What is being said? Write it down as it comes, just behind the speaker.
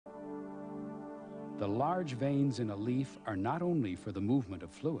The large veins in a leaf are not only for the movement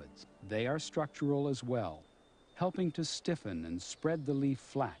of fluids, they are structural as well, helping to stiffen and spread the leaf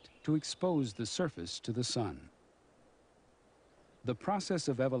flat to expose the surface to the sun. The process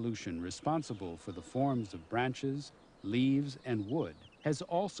of evolution responsible for the forms of branches, leaves, and wood has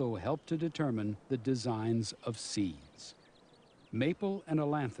also helped to determine the designs of seeds. Maple and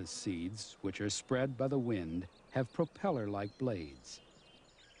ailanthus seeds, which are spread by the wind, have propeller-like blades.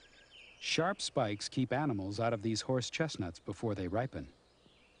 Sharp spikes keep animals out of these horse chestnuts before they ripen.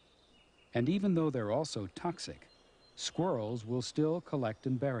 And even though they're also toxic, squirrels will still collect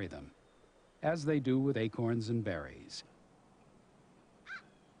and bury them, as they do with acorns and berries.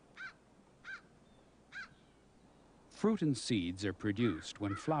 Fruit and seeds are produced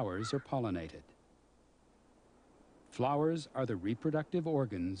when flowers are pollinated. Flowers are the reproductive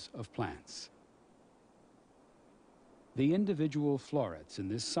organs of plants. The individual florets in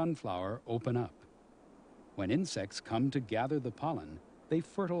this sunflower open up. When insects come to gather the pollen, they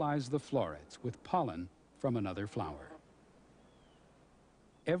fertilize the florets with pollen from another flower.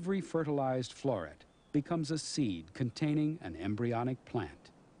 Every fertilized floret becomes a seed containing an embryonic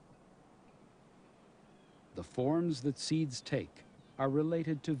plant. The forms that seeds take are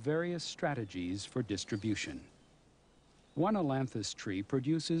related to various strategies for distribution. One ailanthus tree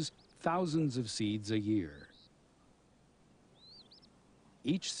produces thousands of seeds a year.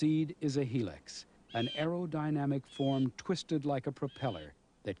 Each seed is a helix, an aerodynamic form twisted like a propeller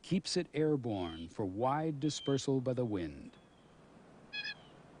that keeps it airborne for wide dispersal by the wind.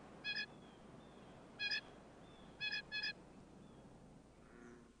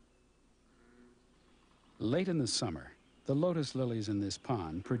 Late in the summer, the lotus lilies in this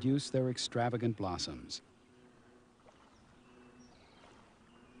pond produce their extravagant blossoms.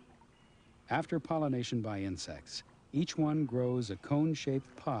 After pollination by insects, each one grows a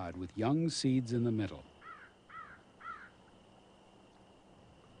cone-shaped pod with young seeds in the middle.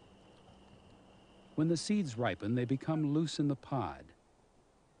 When the seeds ripen, they become loose in the pod.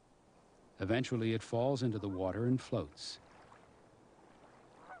 Eventually, it falls into the water and floats.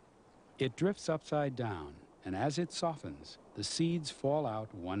 It drifts upside down, and as it softens, the seeds fall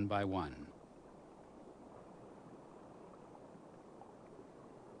out one by one.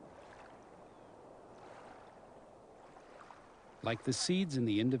 Like the seeds in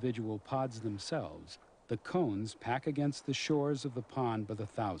the individual pods themselves, the cones pack against the shores of the pond by the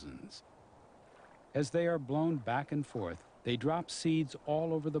thousands. As they are blown back and forth, they drop seeds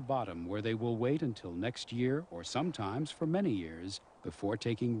all over the bottom where they will wait until next year, or sometimes for many years, before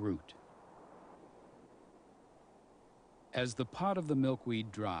taking root. As the pod of the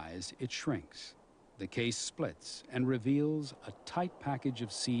milkweed dries, it shrinks. The case splits and reveals a tight package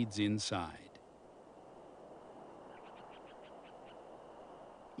of seeds inside.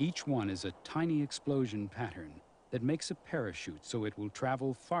 Each one is a tiny explosion pattern that makes a parachute so it will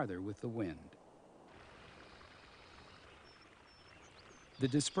travel farther with the wind. The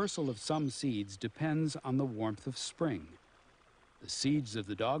dispersal of some seeds depends on the warmth of spring. The seeds of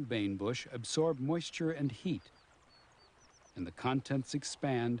the dogbane bush absorb moisture and heat, and the contents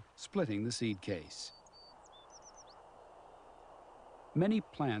expand, splitting the seed case. Many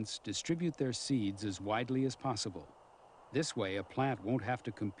plants distribute their seeds as widely as possible. This way, a plant won't have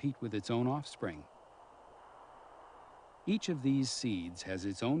to compete with its own offspring. Each of these seeds has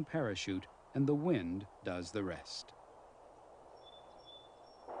its own parachute, and the wind does the rest.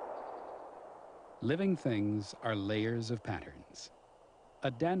 Living things are layers of patterns.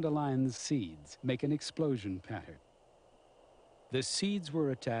 A dandelion's seeds make an explosion pattern. The seeds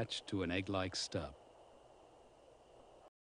were attached to an egg-like stub.